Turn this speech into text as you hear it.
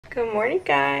Good morning,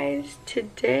 guys.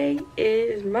 Today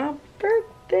is my birthday.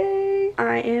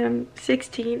 I am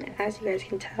 16, as you guys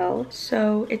can tell.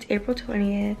 So it's April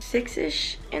 20th,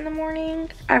 6-ish in the morning.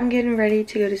 I'm getting ready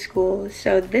to go to school.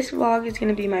 So this vlog is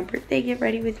gonna be my birthday get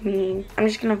ready with me. I'm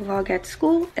just gonna vlog at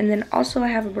school, and then also I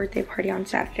have a birthday party on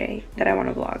Saturday that I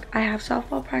wanna vlog. I have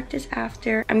softball practice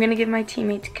after. I'm gonna give my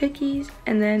teammates cookies,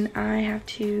 and then I have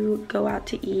to go out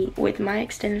to eat with my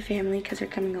extended family because they're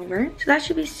coming over. So that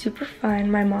should be super fun.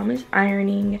 My mom is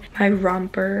ironing my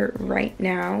romper right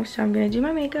now, so I'm gonna do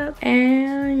my makeup,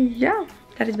 and yeah,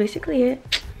 that is basically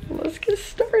it. Let's get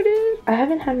started. I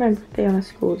haven't had my birthday on a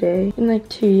school day in like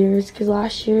 2 years because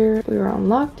last year we were on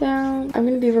lockdown. I'm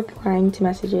gonna be replying to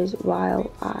messages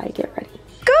while I get ready.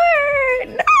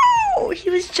 Good! No! He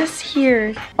was just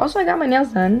here. Also, I got my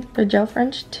nails done. The gel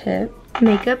French tip.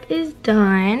 Makeup is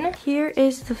done. Here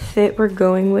is the fit we're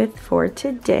going with for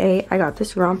today. I got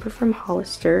this romper from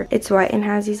Hollister. It's white and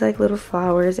has these like little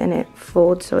flowers, and it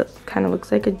folds so it kind of looks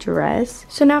like a dress.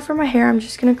 So now for my hair, I'm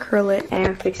just gonna curl it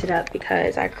and fix it up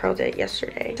because I curled it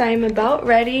yesterday. So I'm about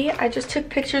ready. I just took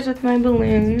pictures with my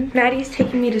balloon. Maddie's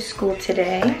taking me to school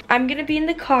today. I'm gonna be in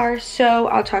the car, so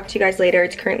I'll talk to you guys later.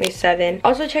 It's currently 7.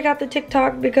 Also check out the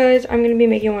TikTok because I'm gonna be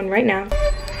making one right now.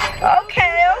 Okay.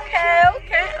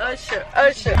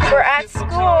 Usher. We're at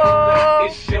school.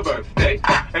 It's your birthday,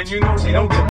 and you know she don't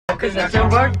give a cause it's your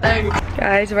birthday.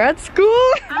 Guys, we're at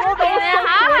school. Hi.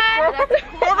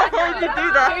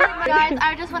 Guys,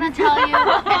 I just want to tell you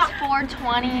it's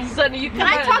 4:20. Sonny, can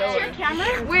I talk to your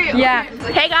camera? Wait, Yeah.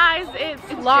 Hey guys,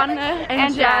 it's Lana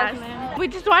and Jasmine. We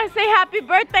just want to say happy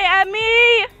birthday,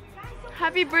 Emmye.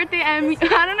 Happy birthday, Emmye.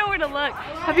 I don't know where to look.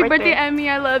 Happy birthday, Emmye.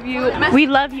 I love you. We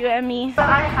love you, Emmye.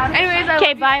 Anyways,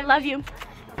 okay, bye. Love you.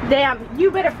 Damn,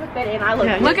 you better put that in. I love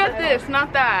you. Look at this,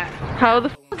 not that. How the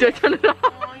f do I turn it off?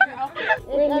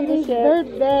 It's Emmy's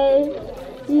birthday.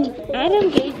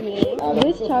 Adam gave me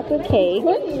this chocolate cake.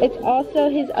 It's also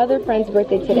his other friend's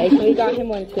birthday today, so we got him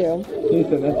one too.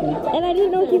 And I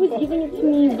didn't know he was giving it to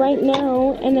me right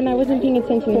now, and then I wasn't paying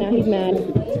attention, and now he's mad.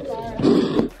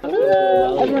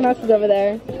 Everyone else is over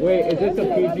there. Wait, is this a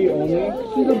PG only?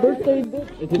 She's a birthday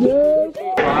bitch.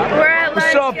 We're at lunch.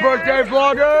 What's up, birthday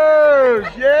vloggers?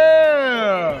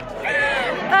 Yeah!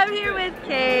 I'm here with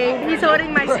Kay. He's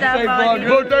holding my stuff on.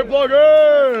 Birthday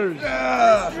vloggers!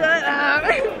 Shut up.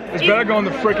 It's better go on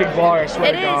the freaking vlog, I swear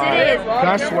It to is, God. it is. Can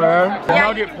I swear? Yeah.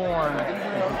 Nugget porn.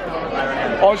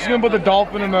 Oh, she's gonna put the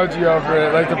dolphin emoji over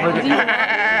it, like the freaking.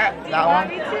 That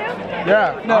one?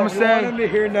 Yeah, no, I'm saying. I want them to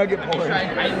hear nugget porn.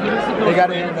 They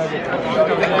gotta hear nugget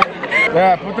porn.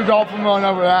 Yeah, put the dolphin one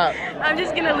over that. I'm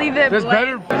just gonna leave it. There's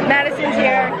better. Madison's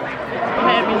here.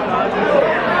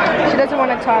 She doesn't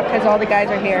want to talk because all the guys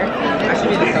are here.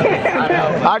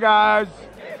 Hi guys.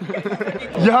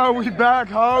 Yo, we back,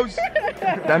 hoes.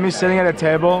 Demi's sitting at a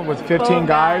table with 15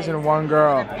 guys and 1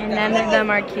 girl. And none of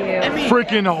them are cute.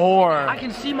 Freaking whore. I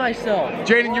can see myself.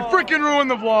 Jaden, you freaking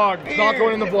ruined the vlog. It's not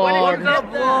going in the vlog.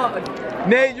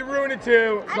 Nate, you ruined it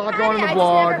too. It's not going in the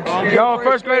vlog. Yo,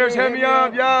 first graders, hit me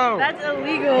up, yo. That's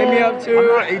illegal. Hit me up too. I'm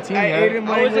not 18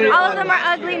 yet. All of them are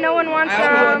ugly. No one wants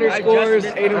them.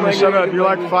 Shut up. You're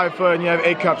like 5 foot and you have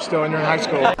 8 cups still and you're in high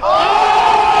school.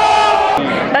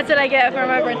 That's what I get for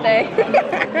my birthday.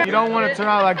 You don't want to turn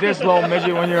out like this little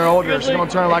midget when you're older. She's gonna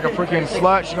turn like a freaking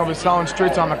slut. She's gonna be selling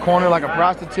streets on the corner like a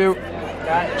prostitute.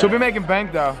 She'll be making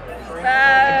bank though.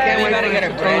 Can't wait to get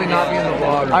her totally not be in the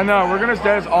vlog. I know, we're gonna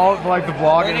stay as all for like the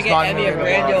vlog and it's not even the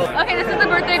vlog. Okay, this is the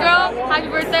birthday girl. Happy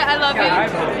birthday, I love you.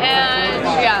 And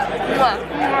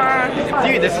yeah.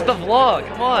 Dude, this is the vlog.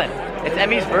 Come on. It's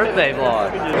Emmy's birthday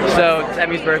vlog. So, it's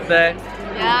Emmy's birthday.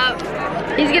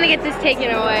 Yeah. He's gonna get this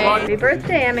taken away. Happy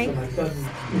birthday, Emmy.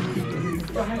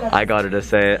 I got her to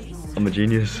say it. I'm a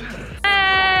genius.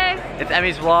 Hey. It's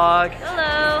Emmy's vlog.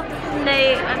 Hello.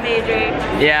 Nate, I'm Adri.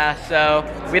 Yeah, so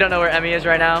we don't know where Emmy is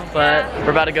right now, but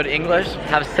we're about to go to English,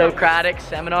 have a Socratic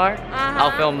seminar.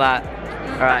 I'll film that.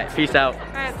 Alright, peace out.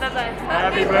 Alright, bye-bye.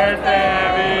 Happy birthday,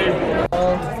 Emmy!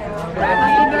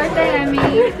 Happy birthday,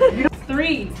 Emmye.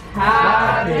 3.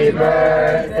 Happy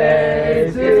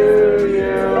birthday to you.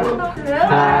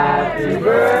 Happy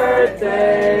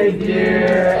birthday,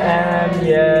 dear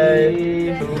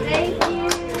Emmye. Thank you.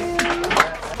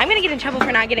 I'm gonna get in trouble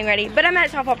for not getting ready, but I'm at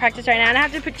softball practice right now and I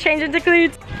have to change into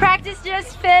cleats. Practice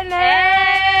just finished.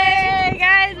 Hey,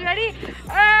 guys, ready?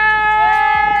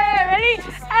 Ready?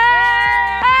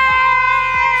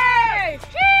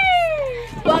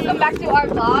 Welcome back to our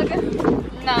vlog.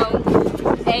 No.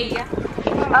 Hey.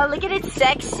 Oh, look at it,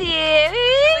 sexy.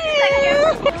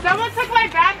 Someone took my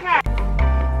backpack.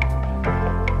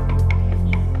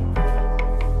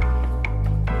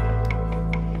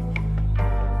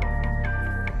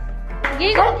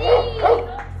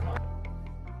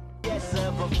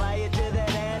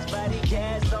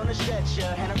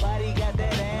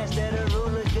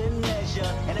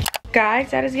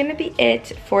 Guys, that is gonna be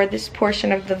it for this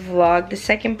portion of the vlog. The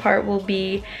second part will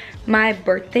be my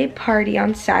birthday party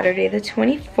on Saturday the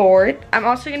 24th. I'm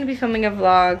also gonna be filming a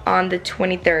vlog on the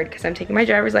 23rd because I'm taking my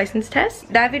driver's license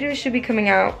test. That video should be coming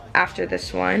out after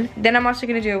this one. Then I'm also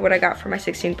gonna do what I got for my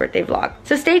 16th birthday vlog.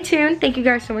 So stay tuned. Thank you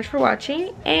guys so much for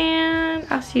watching, and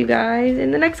I'll see you guys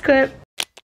in the next clip.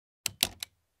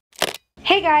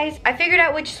 Hey guys, I figured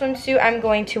out which swimsuit I'm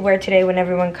going to wear today when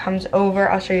everyone comes over.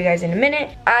 I'll show you guys in a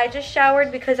minute. I just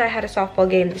showered because I had a softball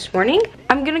game this morning.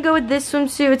 I'm gonna go with this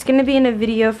swimsuit. It's gonna be in a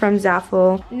video from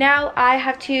Zaffel. Now I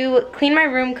have to clean my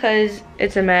room because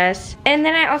it's a mess. And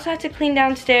then I also have to clean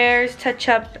downstairs, touch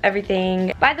up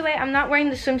everything. By the way, I'm not wearing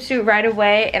the swimsuit right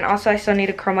away, and also I still need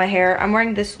to curl my hair. I'm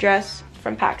wearing this dress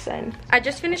from PacSun. I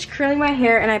just finished curling my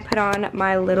hair and I put on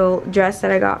my little dress that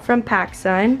I got from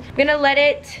PacSun. I'm gonna let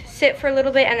it sit for a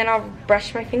little bit and then I'll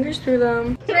brush my fingers through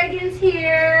them. Reagan's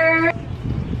here.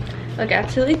 Look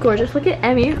absolutely gorgeous. Look at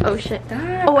Emmye. Oh shit.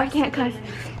 Oh, I can't cuss.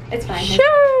 It's fine.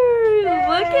 Sure.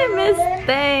 Look at Miss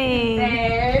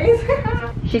Thangs.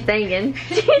 She's thanking.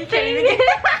 She's thanking.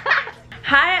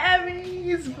 Hi,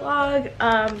 Emmy's vlog.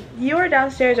 You are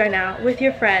downstairs right now with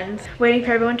your friends, waiting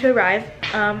for everyone to arrive.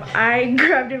 I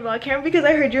grabbed your vlog camera because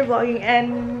I heard you're vlogging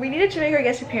and we needed to make our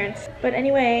guest appearance. But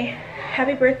anyway,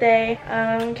 happy birthday.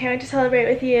 Can't wait to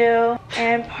celebrate with you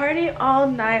and party all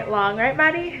night long, right,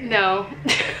 Maddie? No.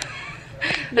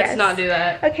 Let's not do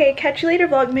that. Okay, catch you later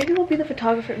vlog. Maybe we'll be the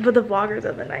photographer, but the vloggers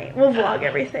of the night. We'll vlog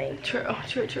everything. True,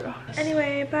 true, true.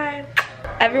 Anyway, bye.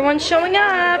 Everyone's showing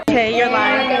up. Okay, you're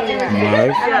live.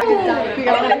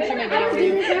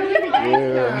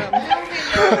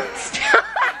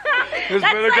 This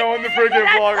better go in the freaking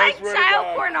vlog. That's like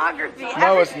child pornography.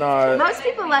 No, it's not. Most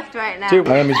people left right now. Dude,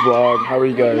 Emmy's vlog. How are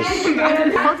you guys?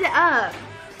 Hold it up.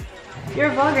 You're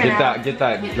a vlogger now. Get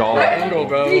that jaw angle,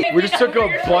 bro. We just took a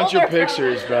bunch of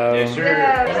pictures, bro. Yes, sir.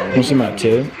 Want to see my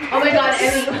tip? Oh my god,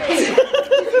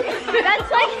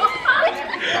 That's like...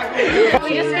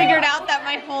 we just figured out that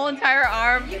my whole entire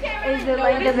arm is the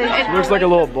length of it. Looks like a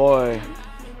little boy.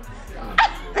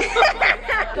 We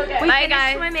Bye, finished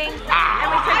guys. swimming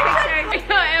and we took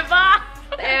pictures.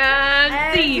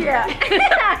 and see.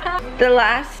 The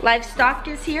last livestock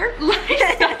is here.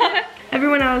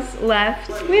 Everyone else left.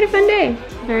 We had a fun day.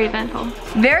 Very eventful.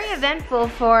 Very eventful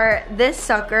for this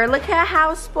sucker. Look at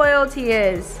how spoiled he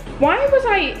is. Why was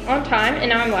I on time and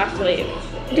now I'm last to leave?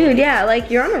 Dude, yeah,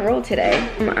 like you're on a roll today.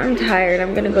 I'm tired.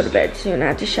 I'm gonna go to bed soon. I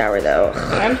have to shower though.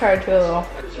 I'm tired too a little.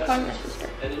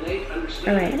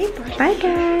 Alright, bye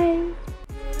guys.